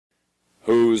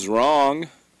Who's wrong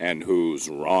and who's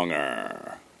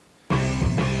wronger? In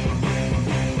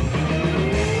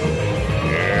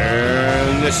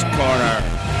this corner,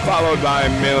 followed by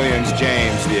millions,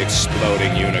 James the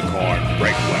Exploding Unicorn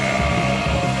Breakwell.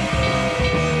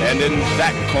 And in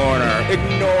that corner,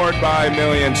 ignored by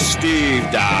millions, Steve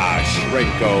Dash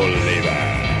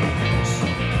Rinko-Leavers.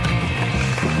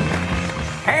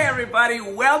 Hey everybody,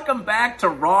 welcome back to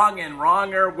Wrong and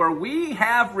Wronger, where we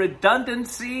have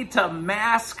redundancy to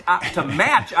match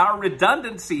our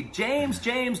redundancy. James,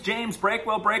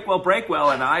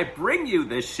 Breakwell, and I bring you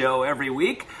this show every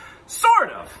week,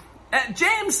 sort of.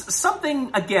 James,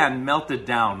 something again melted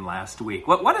down last week.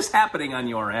 What is happening on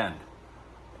your end?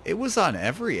 It was on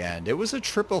every end. It was a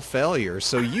triple failure.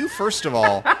 So you, first of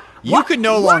all, you could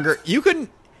no longer, you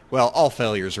couldn't, well, all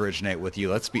failures originate with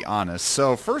you, let's be honest.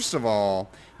 So first of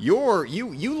all,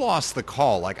 you lost the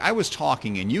call. Like, I was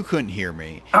talking and you couldn't hear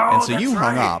me. And so you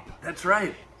hung up. That's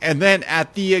right. And then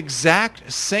at the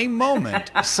exact same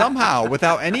moment, somehow,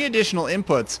 without any additional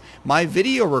inputs, my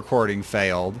video recording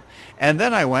failed. And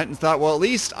then I went and thought, well, at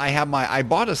least I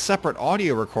bought a separate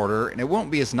audio recorder, and it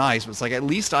won't be as nice, but it's like, at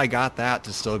least I got that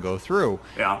to still go through.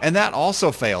 Yeah. And that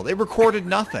also failed. It recorded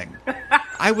nothing.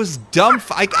 I was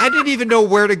I didn't even know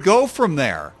where to go from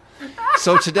there.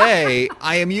 So today,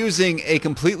 I am using a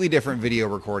completely different video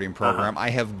recording program.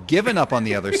 I have given up on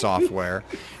the other software.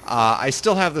 I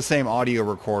still have the same audio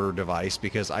recorder device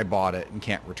because I bought it and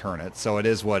can't return it. So it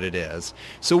is what it is.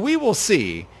 So we will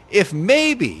see if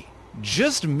maybe,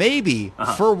 just maybe,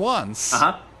 for once,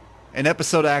 an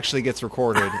episode actually gets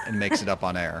recorded and makes it up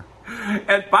on air.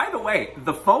 And by the way,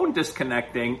 the phone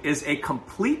disconnecting is a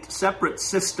complete separate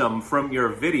system from your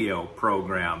video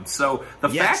program. So the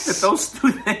fact that those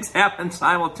two things happen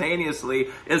simultaneously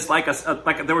is like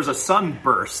there was a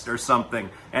sunburst or something,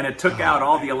 and it took out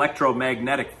all the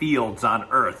electromagnetic fields on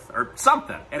Earth or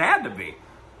something. It had to be.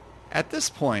 At this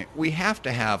point, we have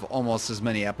to have almost as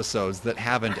many episodes that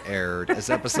haven't aired as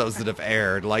episodes that have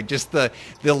aired. Like, just the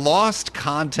lost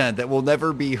content that will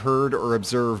never be heard or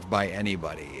observed by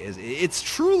anybody. It's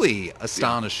truly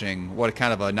astonishing what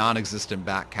kind of a non-existent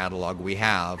back catalog we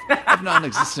have of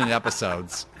non-existent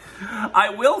episodes. I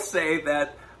will say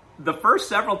that the first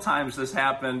several times this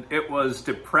happened, it was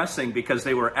depressing because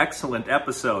they were excellent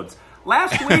episodes.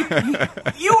 Last week,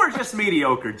 you were just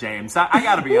mediocre, James. I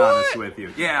got to be honest with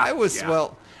you. Yeah, I was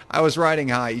riding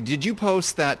high. Did you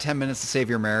post that 10 Minutes to Save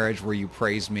Your Marriage where you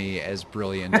praised me as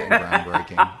brilliant and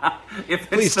groundbreaking?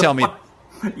 Please tell me.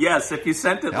 Yes, if you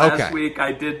sent it last week,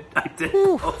 I did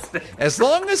post it. As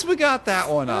long as we got that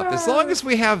one up, as long as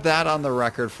we have that on the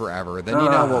record forever, then you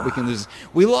know what we can lose.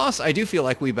 I do feel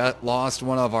like we lost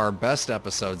one of our best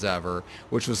episodes ever,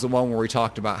 which was the one where we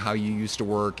talked about how you used to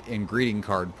work in greeting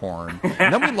card porn.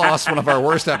 And then we lost one of our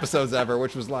worst episodes ever,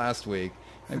 which was last week.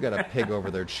 I've got a pig over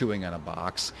there chewing on a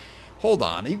box. Hold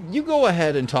on. You go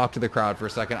ahead and talk to the crowd for a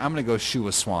second. I'm going to go shoe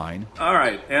a swine. All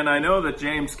right. And I know that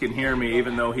James can hear me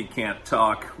even though he can't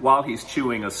talk while he's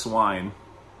chewing a swine,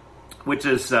 which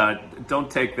is, don't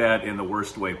take that in the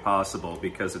worst way possible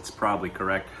because it's probably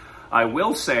correct. I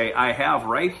will say I have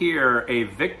right here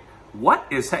what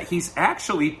is that? He's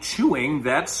actually chewing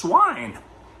that swine.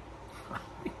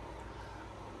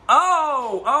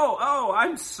 Oh,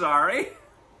 I'm sorry.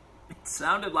 It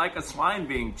sounded like a swine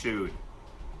being chewed.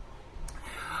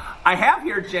 I have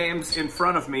here, James, in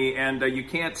front of me, and you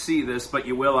can't see this, but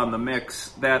you will on the mix,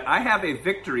 that I have a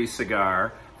Victory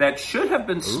cigar that should have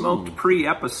been smoked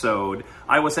pre-episode.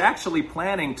 I was actually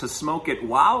planning to smoke it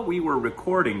while we were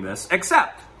recording this,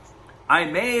 except I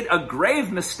made a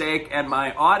grave mistake, and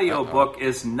my audiobook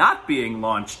is not being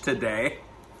launched today.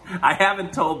 I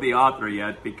haven't told the author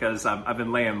yet because I've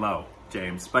been laying low,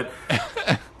 James, but...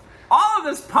 all of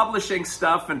this publishing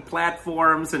stuff and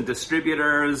platforms and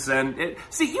distributors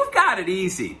see, you've got it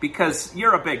easy because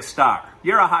you're a big star.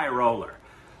 You're a high roller.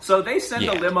 So they send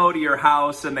a limo to your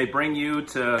house and they bring you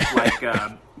to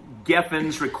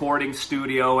Geffen's recording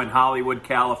studio in Hollywood,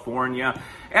 California.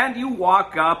 And you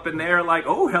walk up and they're like,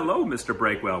 oh, hello, Mr.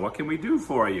 Breakwell. What can we do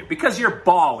for you? Because you're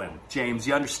balling, James.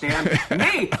 You understand?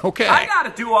 Me, okay. I got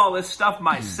to do all this stuff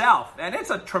myself. And it's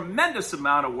a tremendous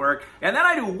amount of work. And then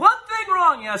I do one thing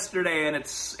wrong yesterday and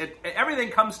everything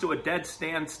comes to a dead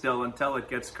standstill until it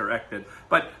gets corrected.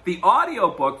 But the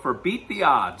audiobook for Beat the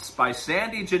Odds by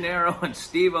Sandy Gennaro and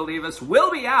Steve Olivas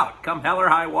will be out come hell or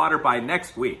high water by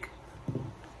next week.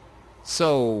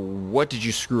 So what did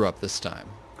you screw up this time?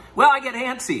 Well, I get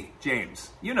antsy, James.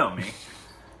 You know me.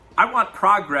 I want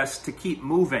progress to keep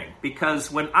moving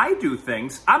because when I do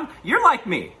things, you're like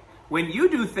me. When you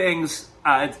do things,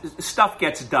 stuff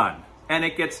gets done. And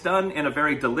it gets done in a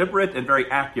very deliberate and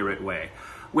very accurate way.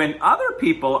 when other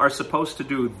people are supposed to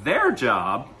do their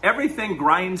job, everything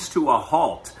grinds to a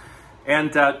halt.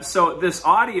 And so this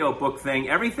audiobook thing,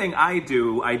 everything I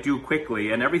do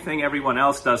quickly, and everything everyone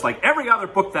else does, like every other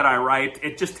book that I write,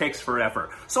 it just takes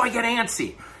forever. So I get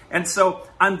antsy. And so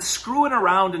I'm screwing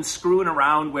around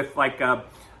with like,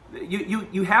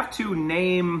 you have to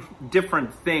name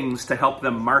different things to help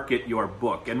them market your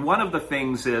book. And one of the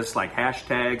things is like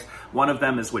hashtags. One of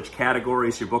them is which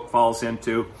categories your book falls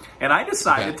into. And I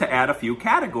decided to add a few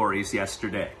categories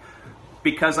yesterday.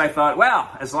 Because I thought,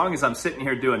 well, as long as I'm sitting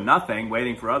here doing nothing,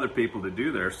 waiting for other people to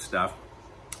do their stuff,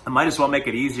 I might as well make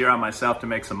it easier on myself to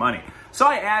make some money. So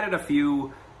I added a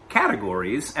few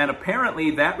categories, and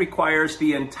apparently that requires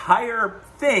the entire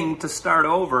thing to start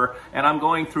over, and I'm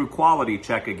going through quality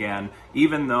check again,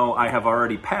 even though I have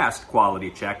already passed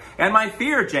quality check. And my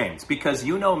fear, James, because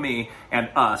you know me and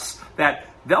us, that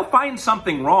they'll find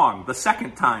something wrong the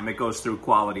second time it goes through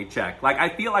quality check. Like, I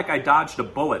feel like I dodged a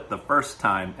bullet the first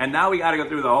time, and now we got to go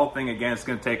through the whole thing again. It's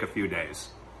going to take a few days.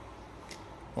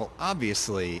 Well,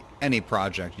 obviously, any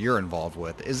project you're involved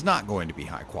with is not going to be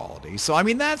high quality. So, I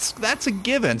mean, that's a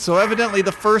given. So, evidently,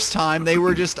 the first time they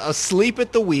were just asleep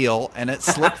at the wheel, and it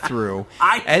slipped through.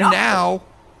 And now,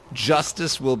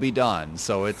 justice will be done.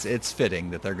 So, it's fitting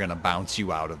that they're going to bounce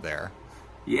you out of there.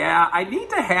 Yeah, I need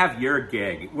to have your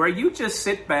gig where you just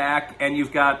sit back and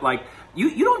you've got like,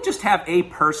 you don't just have a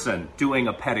person doing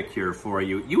a pedicure for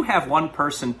you. You have one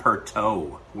person per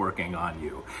toe working on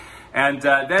you. And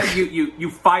then you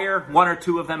fire one or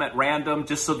two of them at random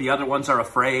just so the other ones are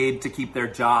afraid to keep their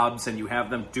jobs and you have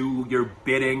them do your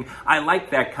bidding. I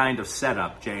like that kind of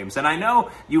setup, James. And I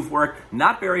know you've worked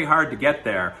not very hard to get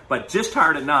there, but just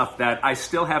hard enough that I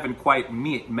still haven't quite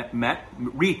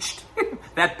reached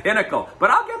that pinnacle. But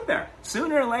I'll get there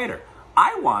sooner or later.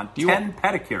 I want 10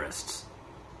 pedicurists.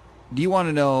 Do you want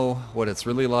to know what it's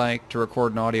really like to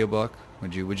record an audiobook?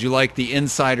 Would you like the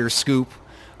insider scoop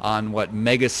on what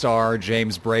megastar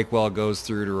James Breakwell goes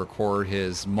through to record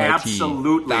his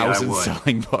multi-thousand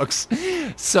selling books?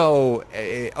 So,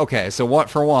 okay, so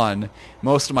for one,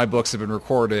 most of my books have been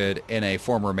recorded in a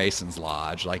former Mason's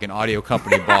Lodge, like an audio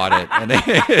company bought it, and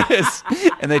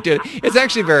they did. It's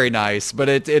actually very nice, but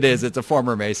it's a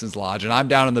former Mason's Lodge, and I'm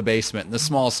down in the basement in the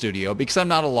small studio because I'm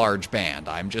not a large band.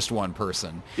 I'm just one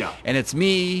person. Yeah. And it's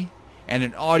me and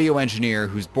an audio engineer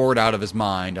who's bored out of his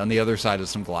mind on the other side of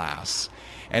some glass.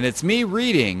 And it's me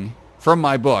reading from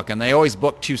my book, and they always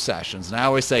book 2 sessions. And I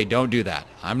always say, don't do that.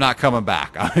 I'm not coming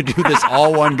back. I'm going to do this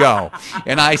all one go.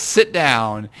 And I sit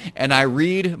down, and I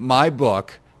read my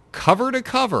book cover to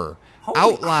cover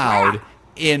out loud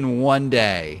in one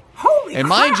day. And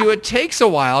mind you, it takes a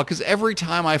while because every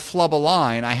time I flub a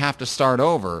line, I have to start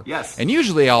over. Yes. And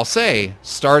usually I'll say,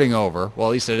 starting over. Well,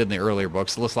 at least I did in the earlier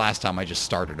books. This last time I just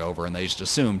started over and they just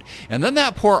assumed. And then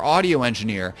that poor audio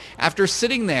engineer, after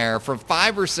sitting there for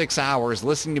 5 or 6 hours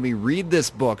listening to me read this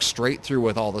book straight through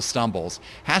with all the stumbles,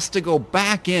 has to go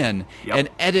back in and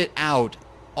edit out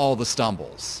all the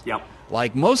stumbles. Yep.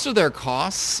 Like, most of their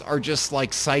costs are just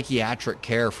like psychiatric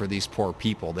care for these poor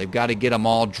people. They've got to get them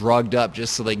all drugged up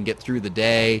just so they can get through the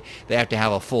day. They have to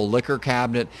have a full liquor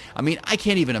cabinet. I mean, I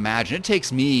can't even imagine. It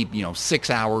takes me, 6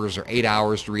 hours or 8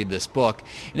 hours to read this book,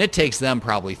 and it takes them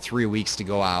probably 3 weeks to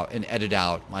go out and edit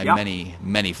out my many,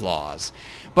 many flaws.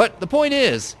 But the point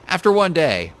is, after one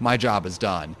day, my job is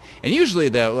done. And usually,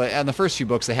 on the first few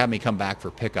books, they have me come back for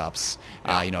pickups,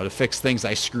 to fix things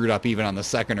I screwed up even on the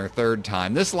second or third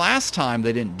time. This last time,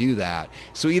 they didn't do that.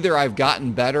 So either I've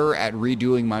gotten better at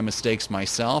redoing my mistakes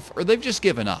myself, or they've just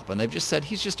given up. And they've just said,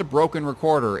 he's just a broken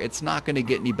recorder. It's not going to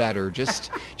get any better.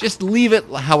 Just leave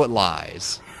it how it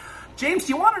lies. James,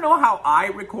 do you want to know how I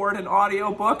record an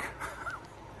audiobook?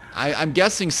 I'm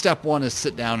guessing step 1 is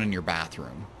sit down in your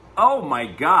bathroom. Oh my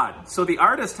God. So the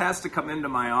artist has to come into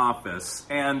my office,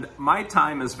 and my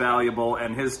time is valuable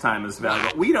and his time is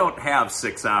valuable. We don't have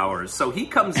 6 hours. So he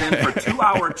comes in for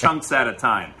 2-hour chunks at a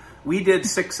time. We did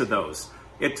 6 of those.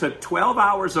 It took 12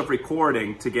 hours of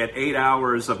recording to get 8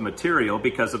 hours of material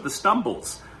because of the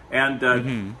stumbles.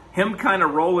 And him kind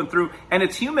of rolling through. And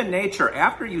it's human nature.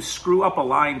 After you screw up a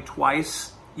line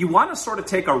twice, you want to sort of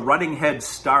take a running head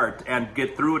start and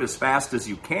get through it as fast as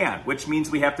you can, which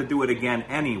means we have to do it again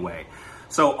anyway.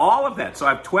 So all of that. So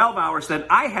I have 12 hours, then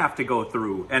I have to go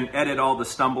through and edit all the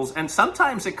stumbles. And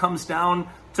sometimes it comes down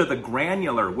to the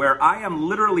granular, where I am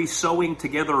literally sewing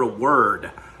together a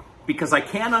word because I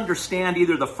can't understand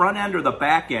either the front end or the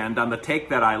back end on the take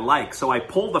that I like. So I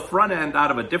pull the front end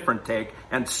out of a different take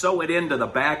and sew it into the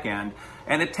back end.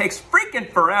 And it takes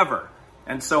freaking forever.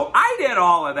 And so I did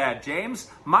all of that, James.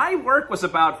 My work was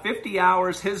about 50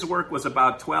 hours. His work was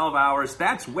about 12 hours.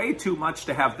 That's way too much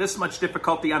to have this much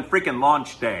difficulty on freaking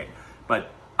launch day.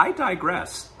 But I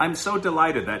digress. I'm so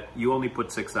delighted that you only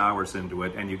put 6 hours into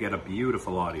it and you get a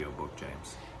beautiful audiobook,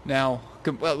 James. Now,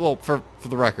 well, for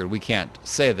the record, we can't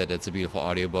say that it's a beautiful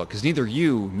audiobook because neither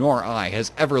you nor I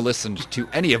has ever listened to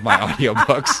any of my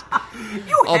audiobooks.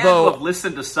 You had to have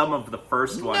listened to some of the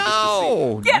first one just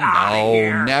to see. Get out of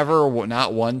here. Never,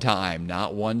 not one time,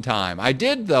 not one time. I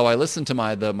did, though. I listened to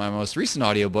my most recent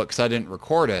audiobook because I didn't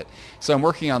record it. So I'm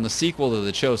working on the sequel to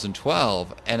The Chosen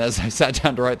 12, and as I sat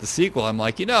down to write the sequel, I'm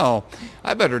like,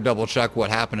 I better double check what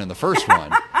happened in the first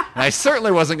one. And I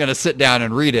certainly wasn't going to sit down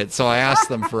and read it, so I asked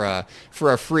them for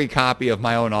a free copy of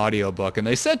my own audiobook, and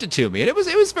they sent it to me, and it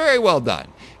was very well done.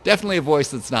 Definitely a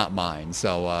voice that's not mine,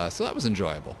 so that was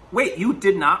enjoyable. Wait, you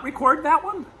did not record that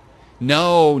one?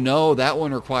 No, that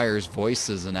one requires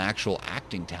voices and actual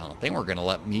acting talent. They weren't going to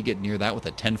let me get near that with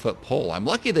a 10-foot pole. I'm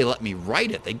lucky they let me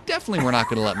write it. They definitely were not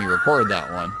going to let me record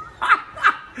that one.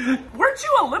 Weren't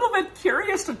you a little bit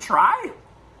curious to try?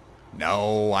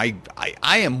 No, I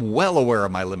am well aware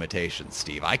of my limitations,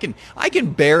 Steve. I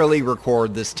can barely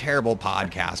record this terrible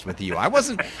podcast with you. I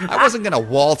wasn't going to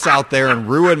waltz out there and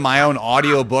ruin my own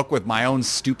audiobook with my own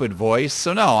stupid voice.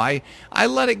 So no, I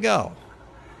let it go.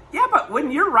 Yeah, but when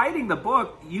you're writing the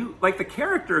book, the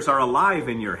characters are alive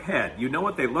in your head. You know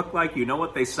what they look like, you know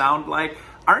what they sound like.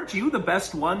 Aren't you the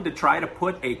best one to try to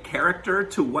put a character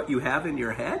to what you have in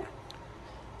your head?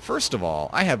 First of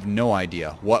all, I have no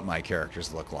idea what my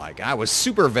characters look like. I was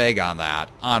super vague on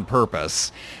that on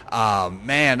purpose. Think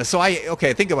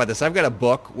about this. I've got a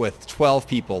book with 12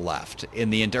 people left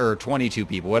in the entire 22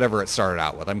 people, whatever it started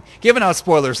out with. I'm giving out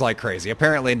spoilers like crazy.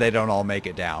 Apparently they don't all make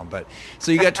it down. But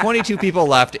so you got 22 people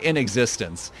left in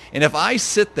existence. And if I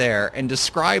sit there and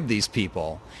describe these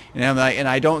people, and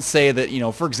I don't say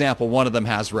that, for example, one of them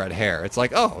has red hair. It's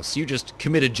like, oh, so you just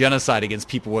committed genocide against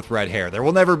people with red hair. There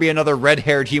will never be another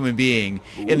red-haired human being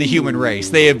in the human race.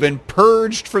 They have been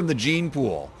purged from the gene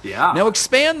pool. Yeah. Now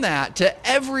expand that to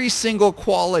every single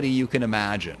quality you can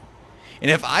imagine. And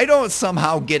if I don't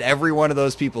somehow get every one of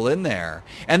those people in there,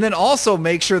 and then also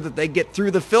make sure that they get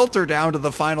through the filter down to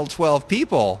the final 12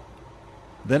 people,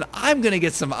 then I'm going to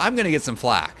get some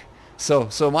flack.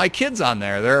 So my kids on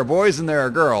there are boys and there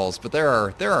are girls, but there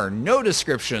are no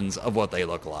descriptions of what they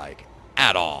look like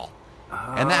at all.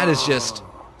 Oh. And that is just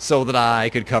so that I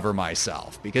could cover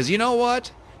myself. Because you know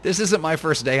what? This isn't my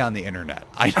first day on the internet.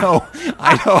 I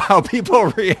know how people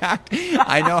react.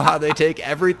 I know how they take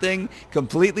everything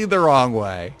completely the wrong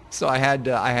way. So I had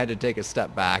to take a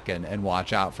step back and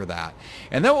watch out for that.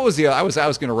 And then what was I was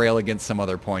going to rail against some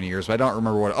other point of yours, but I don't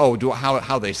remember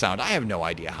how they sound. I have no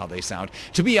idea how they sound.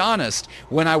 To be honest,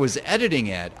 when I was editing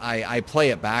it, I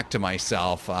play it back to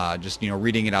myself,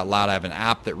 reading it out loud. I have an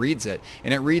app that reads it,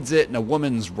 and it reads it in a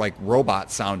woman's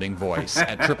robot sounding voice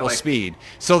at triple speed.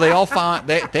 So they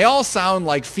all sound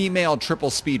like female triple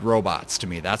speed robots to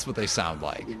me. That's what they sound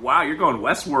like. Wow, you're going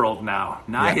Westworld now.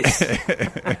 Nice.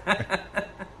 Yeah.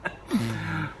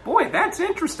 Boy, that's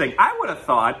interesting. I would have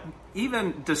thought,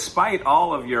 even despite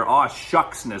all of your aw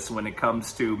shucksness when it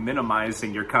comes to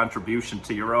minimizing your contribution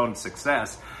to your own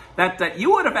success, that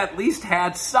you would have at least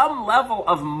had some level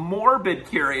of morbid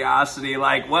curiosity,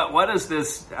 like, what does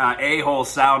this a-hole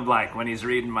sound like when he's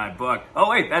reading my book? Oh,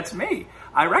 wait, that's me.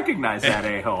 I recognize that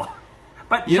a-hole.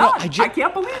 But I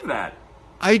can't believe that.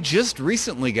 I just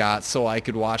recently got so I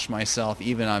could watch myself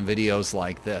even on videos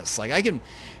like this.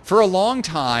 For a long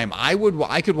time, I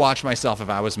could watch myself if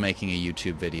I was making a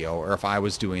YouTube video or if I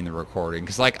was doing the recording,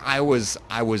 because I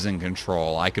was in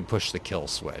control. I could push the kill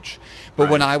switch. But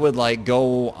when I would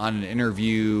go on an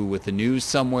interview with the news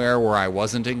somewhere where I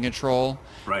wasn't in control,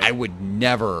 I would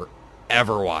never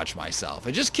ever watch myself.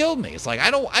 It just killed me. It's like, I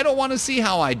don't want to see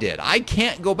how I did. I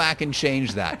can't go back and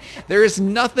change that. There is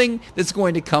nothing that's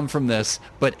going to come from this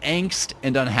but angst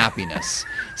and unhappiness.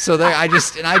 So I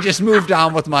just moved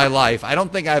on with my life. I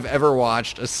don't think I've ever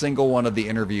watched a single one of the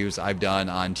interviews I've done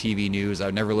on TV news.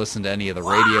 I've never listened to any of the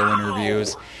radio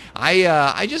interviews.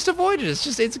 I just avoided it.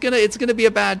 It's gonna be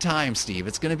a bad time, Steve.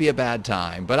 It's gonna be a bad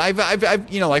time. But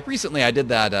I've recently I did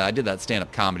that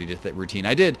stand-up comedy routine.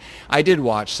 I did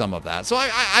watch some of that. So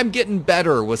I'm getting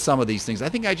better with some of these things. I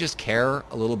think I just care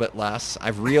a little bit less.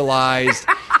 I've realized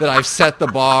that I've set the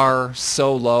bar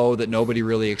so low that nobody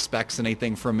really expects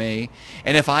anything from me.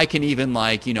 And if I can even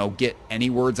get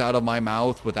any words out of my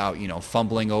mouth without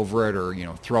fumbling over it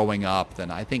or throwing up,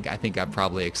 then I think I've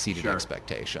probably exceeded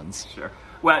expectations. Sure.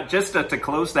 Well, just to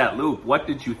close that loop, what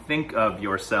did you think of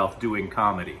yourself doing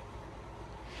comedy?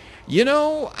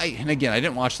 And again, I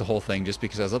didn't watch the whole thing just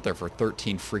because I was up there for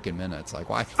 13 freaking minutes. Like,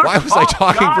 why was I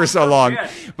talking for so long?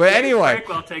 But anyway.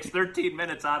 Breakwell takes 13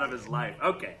 minutes out of his life.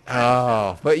 Okay.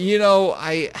 Oh, but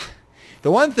the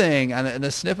one thing in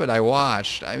the snippet I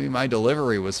watched, I mean, my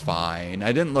delivery was fine.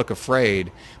 I didn't look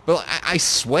afraid, but I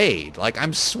swayed. Like,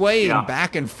 I'm swaying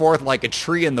back and forth like a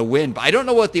tree in the wind. But I don't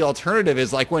know what the alternative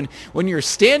is. Like, when you're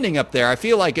standing up there, I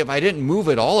feel like if I didn't move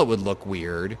at all, it would look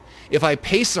weird. If I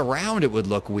pace around, it would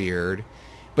look weird.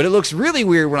 But it looks really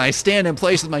weird when I stand in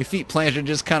place with my feet planted and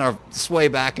just kind of sway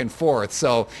back and forth.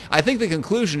 So I think the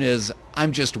conclusion is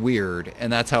I'm just weird,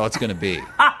 and that's how it's going to be.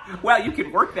 Well, you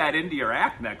can work that into your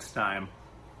act next time.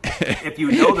 If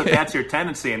you know that that's your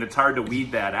tendency, and it's hard to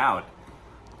weed that out.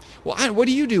 Well, what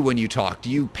do you do when you talk? Do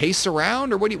you pace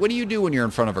around, or what do you do when you're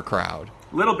in front of a crowd?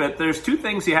 A little bit. There's two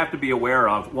things you have to be aware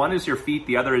of. One is your feet.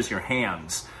 The other is your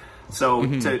hands. So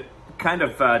to kind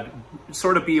of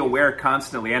sort of be aware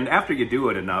constantly, and after you do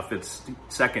it enough, it's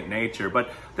second nature.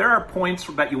 But there are points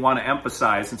that you want to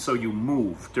emphasize, and so you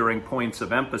move during points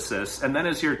of emphasis. And then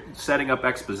as you're setting up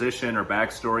exposition or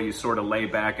backstory, you sort of lay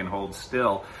back and hold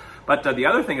still. But the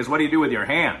other thing is, what do you do with your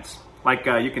hands? Like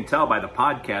you can tell by the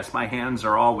podcast, my hands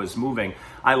are always moving.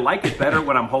 I like it better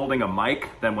when I'm holding a mic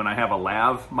than when I have a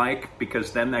lav mic,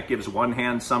 because then that gives one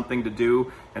hand something to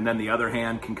do, and then the other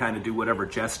hand can kind of do whatever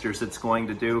gestures it's going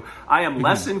to do. I am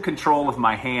less in control of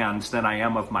my hands than I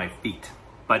am of my feet.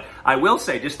 But I will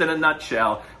say, just in a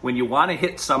nutshell, when you want to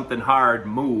hit something hard,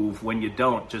 move. When you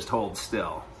don't, just hold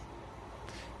still.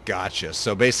 Gotcha.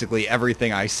 So basically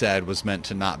everything I said was meant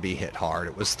to not be hit hard.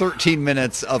 It was 13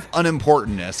 minutes of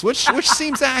unimportantness, which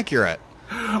seems accurate.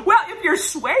 Well, if you're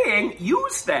swaying,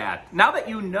 use that. Now that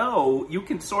you know, you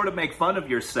can sort of make fun of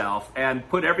yourself and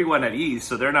put everyone at ease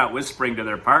so they're not whispering to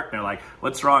their partner like,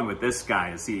 what's wrong with this guy?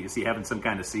 Is he having some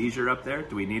kind of seizure up there?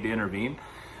 Do we need to intervene?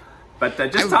 But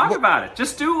just talk about it.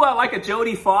 Just do like a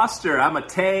Jodie Foster. I'm a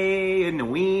tay in the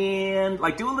wind.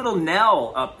 Like, do a little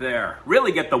Nell up there.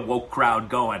 Really get the woke crowd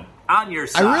going on your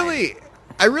side.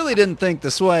 I really didn't think the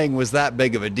swaying was that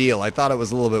big of a deal. I thought it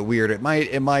was a little bit weird. It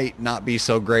might not be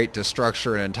so great to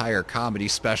structure an entire comedy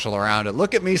special around it.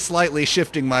 Look at me slightly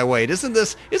shifting my weight. Isn't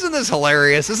this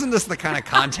hilarious? Isn't this the kind of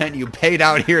content you paid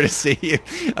out here to see?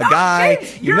 A guy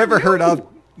you've never heard of.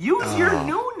 Use your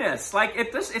newness. Like,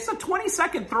 it's a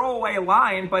 20-second throwaway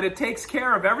line, but it takes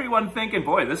care of everyone thinking,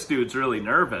 boy, this dude's really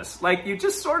nervous. Like, you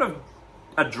just sort of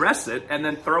address it and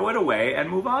then throw it away and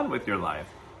move on with your life.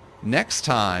 Next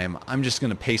time, I'm just going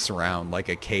to pace around like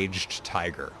a caged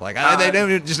tiger. Like, they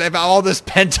don't just have all this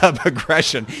pent-up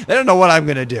aggression. They don't know what I'm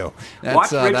going to do.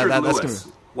 Watch Richard Lewis.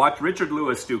 Watch Richard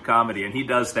Lewis do comedy, and he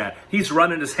does that. He's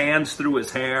running his hands through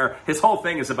his hair. His whole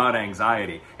thing is about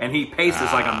anxiety, and he paces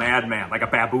like a madman, like a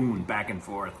baboon, back and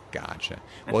forth. Gotcha.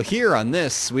 Well, here on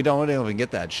this, we don't even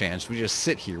get that chance. We just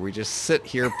sit here. We just sit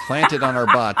here planted on our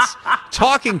butts,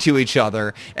 talking to each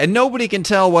other, and nobody can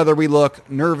tell whether we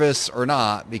look nervous or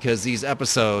not because these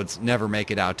episodes never make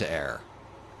it out to air.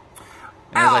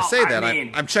 And as I say that,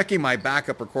 I'm checking my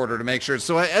backup recorder to make sure.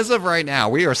 So as of right now,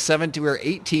 we're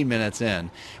 18 minutes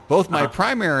in. Both my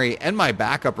primary and my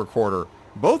backup recorder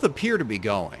both appear to be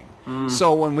going.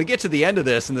 So when we get to the end of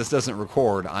this and this doesn't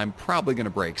record, I'm probably going to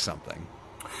break something.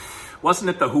 Wasn't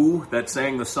it The Who that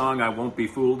sang the song, I Won't Be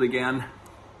Fooled Again?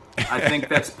 I think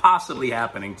that's possibly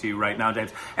happening to you right now,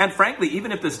 James. And frankly,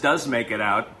 even if this does make it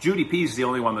out, Judy P's the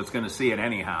only one that's going to see it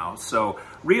anyhow. So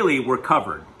really, we're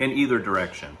covered in either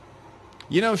direction.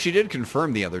 You know, she did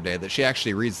confirm the other day that she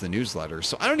actually reads the newsletter,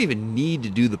 so I don't even need to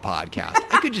do the podcast.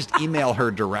 I could just email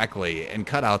her directly and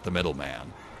cut out the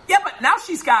middleman. Yeah, but now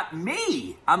she's got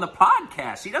me on the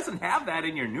podcast. She doesn't have that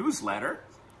in your newsletter.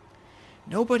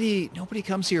 Nobody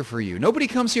comes here for you. Nobody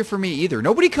comes here for me either.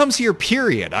 Nobody comes here,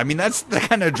 period. I mean, that's the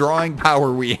kind of drawing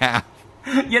power we have.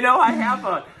 You know, I have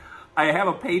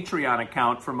a Patreon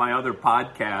account for my other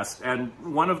podcast, and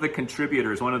one of the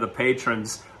contributors, one of the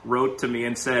patrons, wrote to me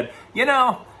and said, you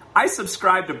know, I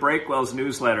subscribe to Breakwell's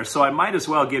newsletter, so I might as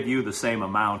well give you the same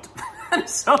amount.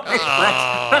 So they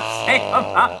pledged the same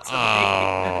amount to me.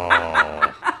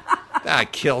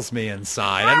 That kills me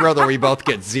inside. I'd rather we both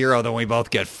get 0 than we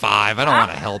both get 5. I don't want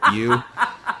to help you.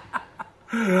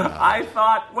 I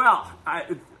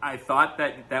thought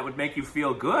that would make you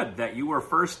feel good, that you were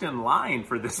first in line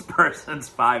for this person's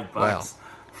 $5. Well,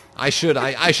 I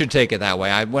should take it that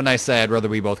way. When I say I'd rather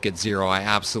we both get 0, I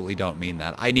absolutely don't mean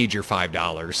that. I need your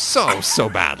 $5 so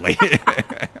badly.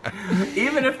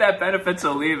 Even if that benefits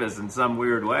Olivas in some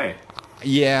weird way.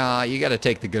 Yeah, you got to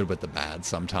take the good with the bad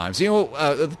sometimes. You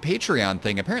know, the Patreon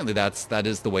thing, apparently that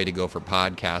is the way to go for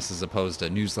podcasts as opposed to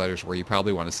newsletters where you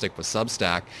probably want to stick with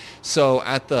Substack. So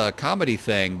at the comedy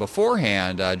thing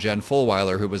beforehand, Jen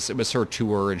Fulweiler, it was her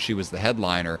tour and she was the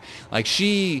headliner, like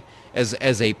she...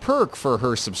 As a perk for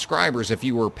her subscribers, if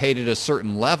you were paid at a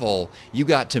certain level, you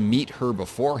got to meet her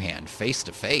beforehand, face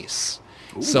to face.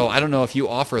 So I don't know if you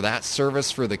offer that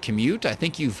service for the commute. I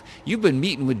think you've been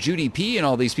meeting with Judy P and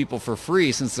all these people for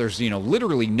free since there's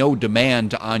literally no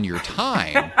demand on your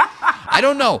time. I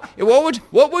don't know.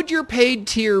 What would your paid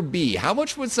tier be? How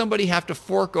much would somebody have to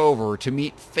fork over to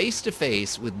meet face to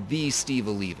face with the Steve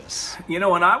Olivas?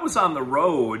 When I was on the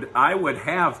road, I would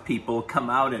have people come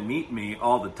out and meet me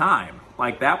all the time.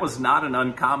 Like, that was not an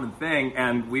uncommon thing,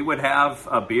 and we would have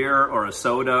a beer or a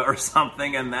soda or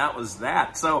something, and that was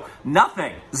that. So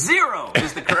nothing, 0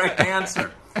 is the correct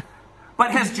answer. But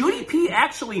has Judy P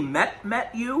actually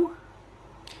met you?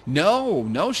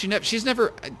 No, she's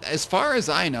never, as far as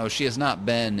I know, she has not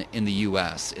been in the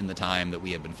U.S. in the time that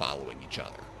we have been following each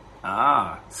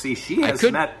other. See, she has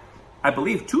met, I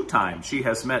believe 2 times. She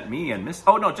has met me and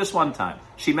just 1 time.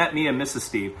 She met me and Mrs.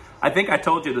 Steve. I think I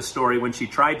told you the story when she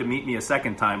tried to meet me a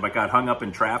second time, but got hung up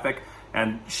in traffic,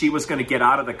 and she was going to get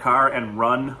out of the car and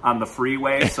run on the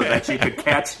freeway so that she could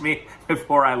catch me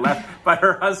before I left. But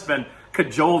her husband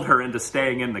cajoled her into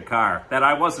staying in the car, that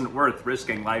I wasn't worth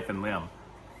risking life and limb.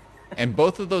 And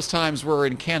both of those times were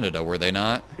in Canada, were they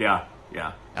not? Yeah.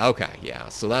 Okay, yeah.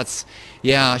 So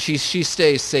she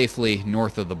stays safely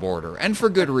north of the border, and for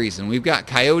good reason. We've got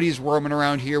coyotes roaming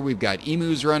around here. We've got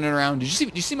emus running around. Did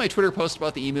you see my Twitter post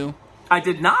about the emu? I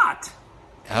did not.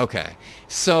 Okay.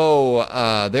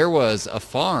 So there was a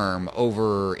farm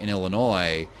over in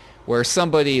Illinois where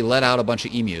somebody let out a bunch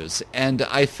of emus, and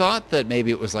I thought that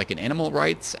maybe it was like an animal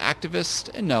rights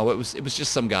activist, and no, it was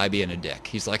just some guy being a dick.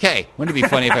 He's like, hey, wouldn't it be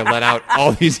funny if I let out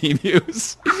all these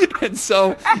emus? And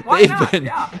so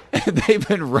they've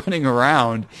been running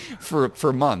around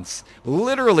for months,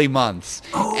 literally months,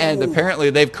 and apparently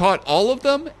they've caught all of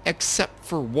them except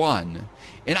for one.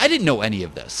 And I didn't know any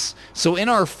of this. So in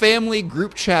our family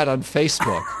group chat on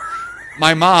Facebook,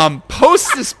 my mom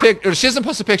posts this picture. She doesn't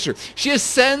post a picture. She just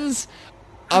sends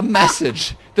a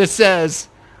message that says,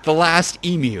 "The last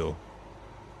emu."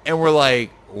 And we're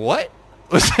like, what?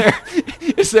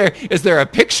 Is there a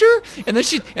picture? And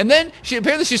then she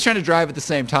apparently she's trying to drive at the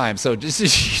same time. So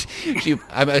she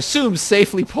I assume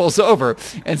safely pulls over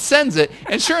and sends it.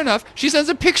 And sure enough, she sends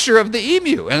a picture of the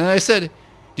emu. And I said,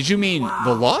 did you mean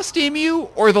the lost emu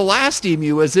or the last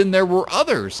emu, as in there were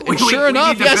others? And sure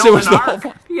enough, yes, it was the whole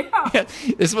one. Yeah.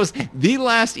 This was the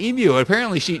last emu.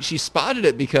 Apparently, she spotted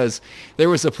it because there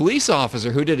was a police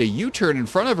officer who did a U-turn in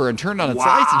front of her and turned on its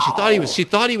lights, and she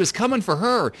thought he was coming for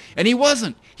her, and he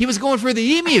wasn't. He was going for the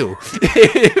emu.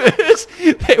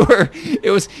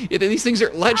 These things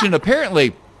are legend,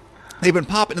 apparently. They've been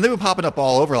popping up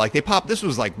all over. Like this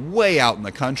was like way out in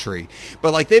the country,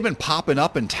 but like they've been popping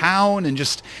up in town and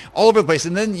just all over the place.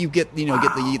 And then you get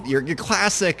your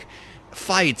classic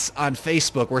fights on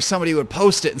Facebook where somebody would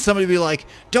post it and somebody would be like,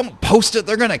 don't post it,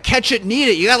 they're gonna catch it and eat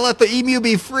it, you gotta let the emu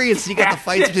be free. And so you got the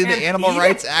fights between the animal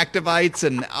rights activites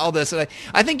and all this. And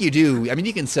I think you do. I mean,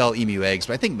 you can sell emu eggs,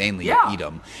 but I think mainly you eat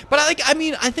them. But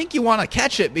I think you want to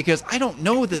catch it because I don't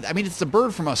know that. I mean, it's a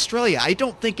bird from Australia. I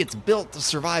don't think it's built to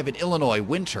survive an Illinois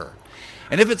winter.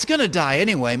 And if it's going to die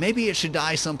anyway, maybe it should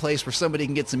die someplace where somebody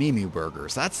can get some emu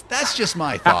burgers. That's just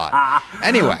my thought.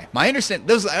 Anyway, my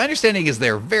understanding is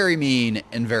they're very mean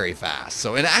and very fast.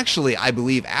 So, and actually, I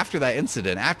believe after that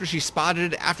incident, after she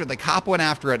spotted it, after the cop went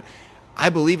after it,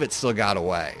 I believe it still got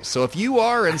away. So if you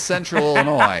are in central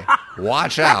Illinois,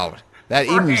 watch out. That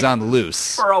emu's on the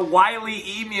loose. For a wily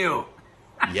emu.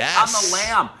 Yes. On the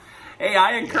lamb. Hey,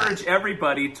 I encourage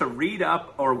everybody to read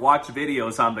up or watch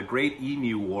videos on the Great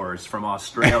Emu Wars from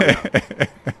Australia.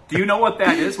 Do you know what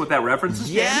that is, what that references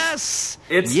to? Yes.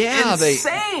 It's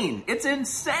insane. It's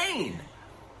insane.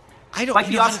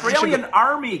 The Australian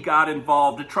army got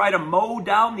involved to try to mow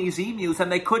down these emus,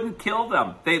 and they couldn't kill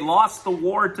them. They lost the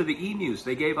war to the emus.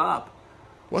 They gave up.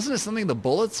 Wasn't it something the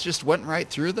bullets just went right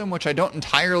through them, which I don't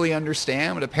entirely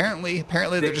understand, but apparently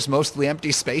they're just mostly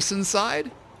empty space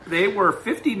inside? They were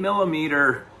 50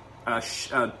 millimeter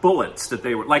bullets that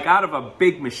they were, like out of a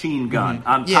big machine gun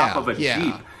on top of a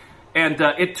Jeep. And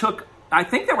it took I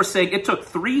think they were saying it took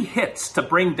 3 hits to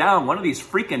bring down one of these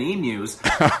freaking emus.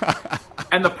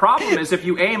 And the problem is if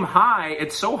you aim high,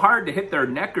 it's so hard to hit their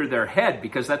neck or their head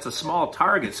because that's a small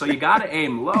target. So you got to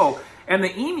aim low. And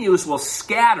the emus will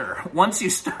scatter once you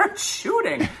start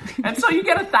shooting. And so you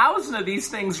get 1,000 of these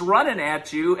things running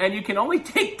at you, and you can only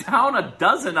take down a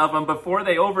dozen of them before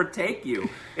they overtake you.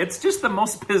 It's just the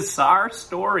most bizarre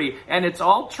story, and it's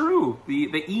all true,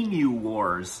 the emu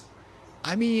wars.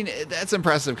 I mean, that's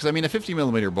impressive because, I mean, a 50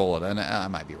 millimeter bullet, and I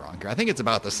might be wrong here. I think it's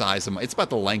about the size of it's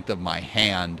about the length of my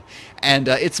hand. And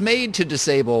it's made to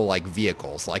disable, like,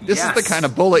 vehicles. Like, this is the kind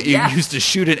of bullet you use to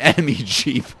shoot an enemy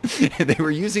jeep. They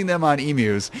were using them on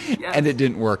emus, and it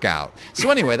didn't work out. So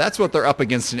anyway, that's what they're up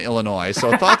against in Illinois.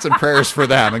 So thoughts and prayers for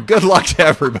them, and good luck to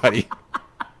everybody.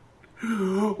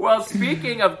 Well,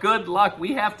 speaking of good luck,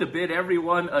 we have to bid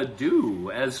everyone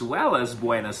adieu as well as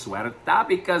buena suerte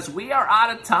because we are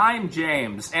out of time,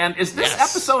 James. And is this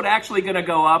episode actually going to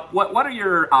go up? What are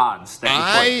your odds?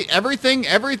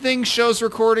 Everything shows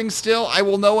recording still. I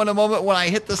will know in a moment when I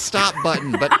hit the stop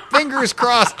button. But fingers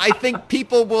crossed, I think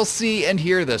people will see and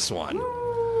hear this one.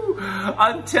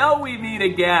 Until we meet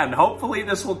again, hopefully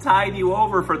this will tide you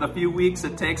over for the few weeks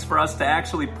it takes for us to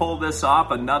actually pull this off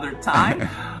another time.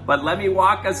 But let me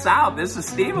walk us out. This is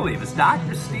Steve Lee. This is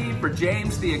Dr. Steve for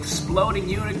James the Exploding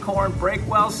Unicorn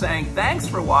Breakwell saying thanks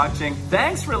for watching,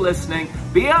 thanks for listening.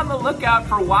 Be on the lookout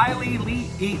for wily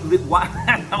emus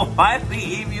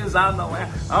on the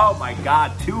land. Oh my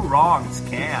God, 2 wrongs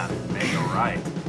can make a right.